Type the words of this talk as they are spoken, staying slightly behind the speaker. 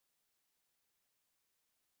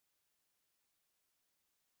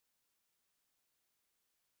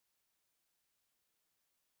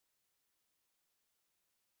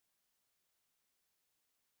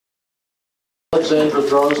Alexandra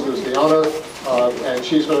Drozd is the owner, and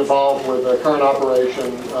she's been involved with the current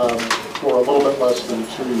operation for a little bit less than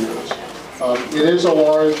 2 years. It is a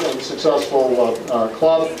large and successful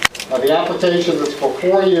club. The application that's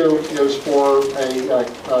before you is for a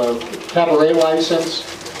Cabaret license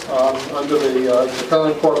under the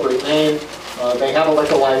current corporate name. They have a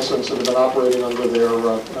liquor license and have been operating under their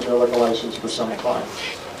liquor license for some time.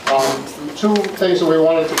 Two things that we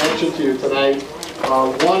wanted to mention to you tonight.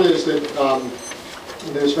 One is that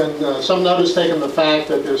there's been some notice taken of the fact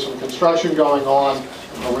that there's some construction going on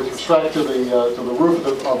with respect to the roof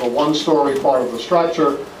of a one-story part of the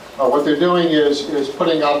structure. What they're doing is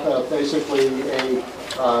putting up basically an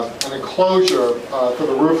enclosure for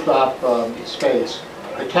the rooftop space.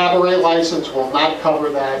 The Cabaret license will not cover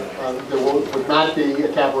that. There would not be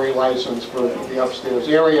a Cabaret license for the upstairs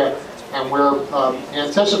area, and we're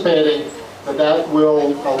anticipating that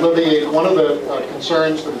will alleviate one of the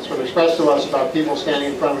concerns that's been expressed to us about people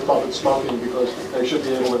standing in front of the club and smoking, because they should be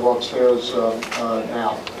able to go upstairs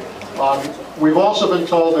now. We've also been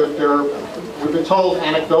told that we've been told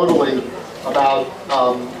anecdotally about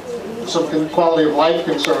some quality of life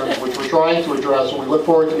concerns which we're trying to address, and we look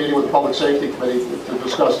forward to meeting with the Public Safety Committee to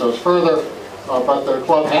discuss those further. But the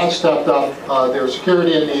club has stepped up their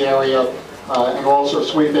security in the area and also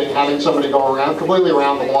sweeping, having somebody go around completely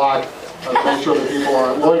around the block to make sure that people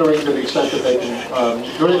aren't loitering to the extent that they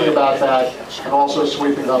can do anything about that, and also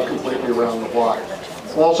sweeping up completely around the block.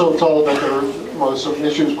 We're also told that there was some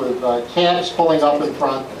issues with cabs pulling up in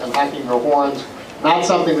front and honking their horns. Not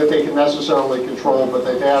something that they can necessarily control, but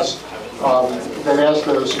they've asked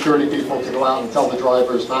the security people to go out and tell the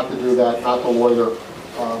drivers not to do that, not to loiter.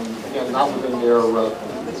 Again, not within their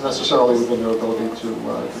necessarily within their ability to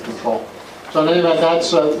control. So in any event,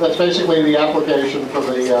 that's basically the application for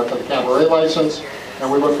the Cabaret license,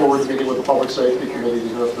 and we look forward to meeting with the Public Safety Committee to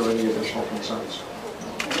hear if there are any additional concerns.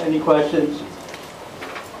 Any questions?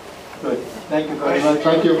 Good. Thank you very much.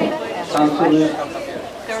 Thank you. Councilman.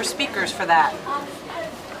 There were speakers for that. I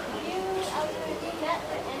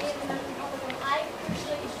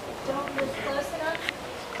usually don't live close enough,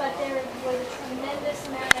 but there was a tremendous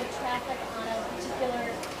amount of traffic on a particular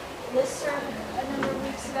listserv a number of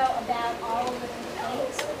weeks ago about all of the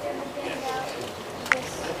complaints that there have been about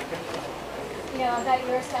this, about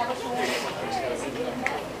your establishment, which isn't being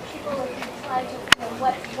met. People have tried to,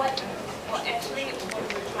 what? Well, actually, what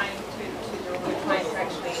we're trying to do, we're trying to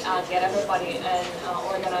actually get everybody and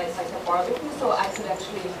organize like a barbecue, so I could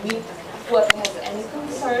actually meet whoever has any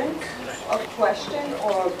concerns or question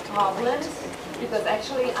or problems. Because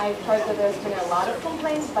actually, I've heard that there's been a lot of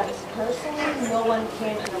complaints, but personally, no one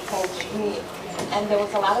came and approached me. And there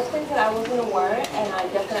was a lot of things that I wasn't aware, and I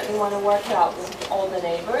definitely want to work it out with all the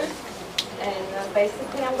neighbors. And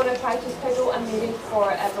basically, I'm going to try to schedule a meeting for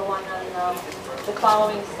everyone on the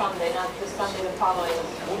following Sunday, not the Sunday, the following.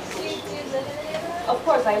 Do you live in the neighborhood? Of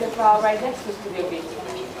course, I live right next to Studio B.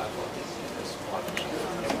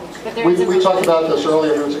 We talked about this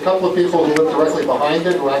earlier. There was a couple of people who lived directly behind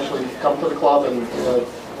it who actually come to the club and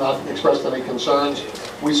not expressed any concerns.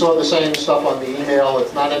 We saw the same stuff on the email.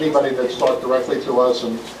 It's not anybody that's talked directly to us,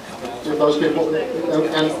 and those people,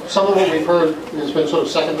 and some of what we've heard has been sort of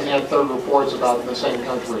second-hand, third reports about the same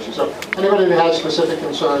controversy. So anybody that has specific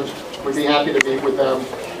concerns, we'd be happy to meet with them.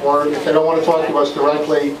 Or if they don't want to talk to us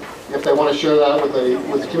directly, if they want to share that with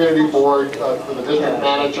the community board, with the district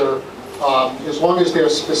manager, as long as they're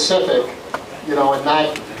specific, and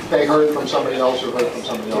not they heard from somebody else or heard from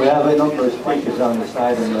somebody else. We have a number of speakers on the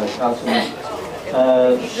side, and Councilman.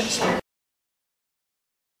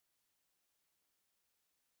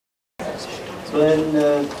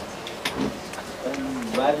 Glenn,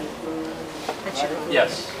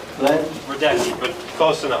 Yes. Glenn Radecki, but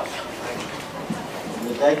close enough.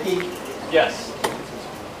 Radecki, Yes.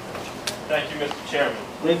 Thank you, Mr. Chairman.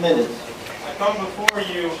 3 minutes. I come before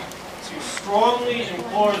you to strongly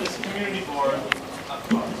implore this community board.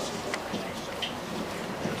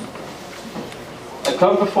 I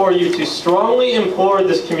come before you to strongly implore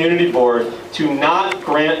this community board to not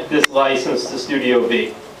grant this license to Studio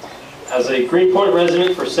B. As a Greenpoint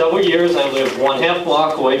resident for several years, I live 1/2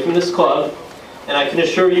 block away from this club, and I can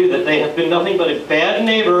assure you that they have been nothing but a bad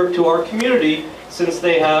neighbor to our community since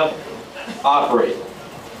they have operated.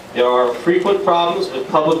 There are frequent problems with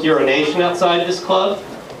public urination outside this club.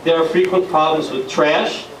 There are frequent problems with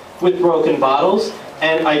trash, with broken bottles,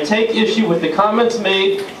 and I take issue with the comments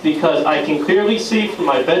made because I can clearly see from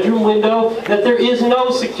my bedroom window that there is no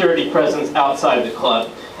security presence outside the club,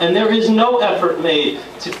 and there is no effort made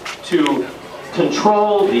to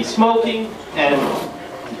control the smoking and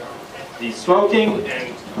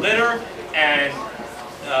litter and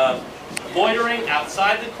loitering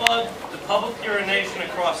outside the club, the public urination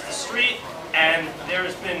across the street, and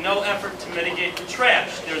there's been no effort to mitigate the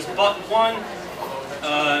trash. There's but one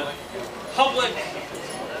public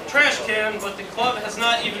trash can, but the club has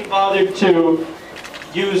not even bothered to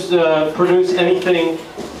produce anything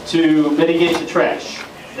to mitigate the trash.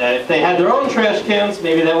 If they had their own trash cans,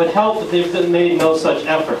 maybe that would help, but they've made no such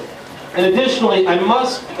effort. And additionally, I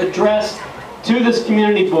must address to this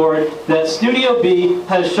community board that Studio B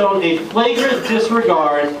has shown a flagrant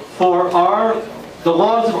disregard for the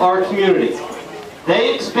laws of our community.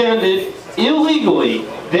 They expanded illegally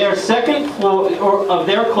their second floor of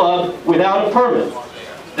their club without a permit.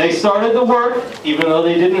 They started the work even though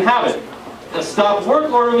they didn't have it. A stop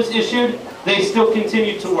work order was issued, they still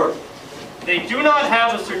continued to work. They do not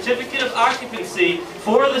have a certificate of occupancy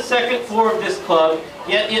for the second floor of this club,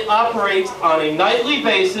 yet it operates on a nightly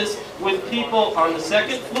basis with people on the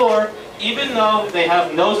second floor, even though they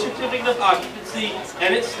have no certificate of occupancy,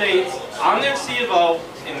 and it states on their C of O,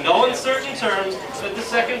 in no uncertain terms, that the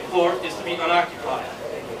second floor is to be unoccupied.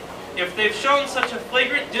 If they've shown such a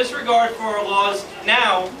flagrant disregard for our laws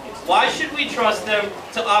now, why should we trust them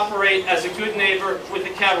to operate as a good neighbor with a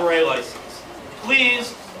cabaret license?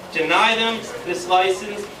 Please deny them this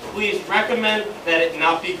license. Please recommend that it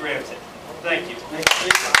not be granted. Thank you.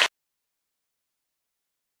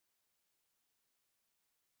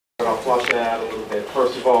 I'll flush that out a little bit.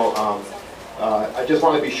 First of all, I just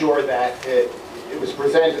want to be sure that it was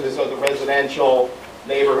presented as though the residential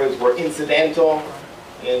neighborhoods were incidental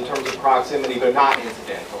in terms of proximity. They're not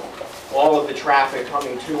incidental. All of the traffic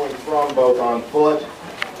coming to and from, both on foot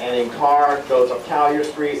and in car, goes up Collier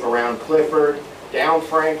Street, around Clifford, down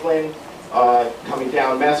Franklin, coming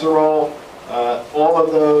down Messerole. All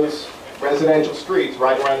of those residential streets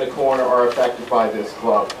right around the corner are affected by this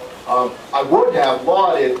club. I would have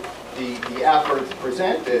lauded the efforts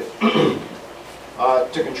presented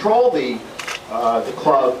to control the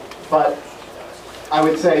club, but I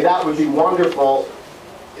would say that would be wonderful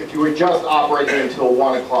if you were just operating until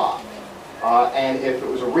 1 o'clock. And if it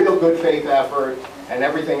was a real good faith effort and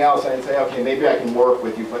everything else, I'd say, okay, maybe I can work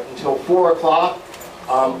with you. But until 4 o'clock,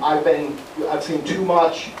 I've seen too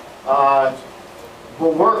much.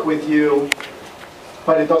 We'll work with you,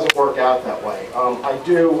 but it doesn't work out that way.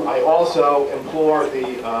 I also implore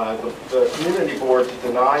the community board to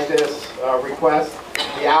deny this request.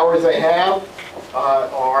 The hours they have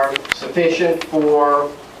are sufficient for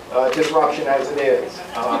disruption as it is.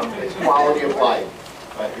 It's quality of life.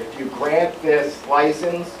 If you grant this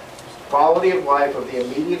license, quality of life of the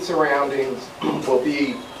immediate surroundings will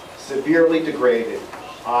be severely degraded.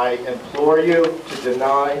 I implore you to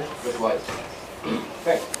deny this license.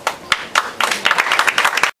 Thanks.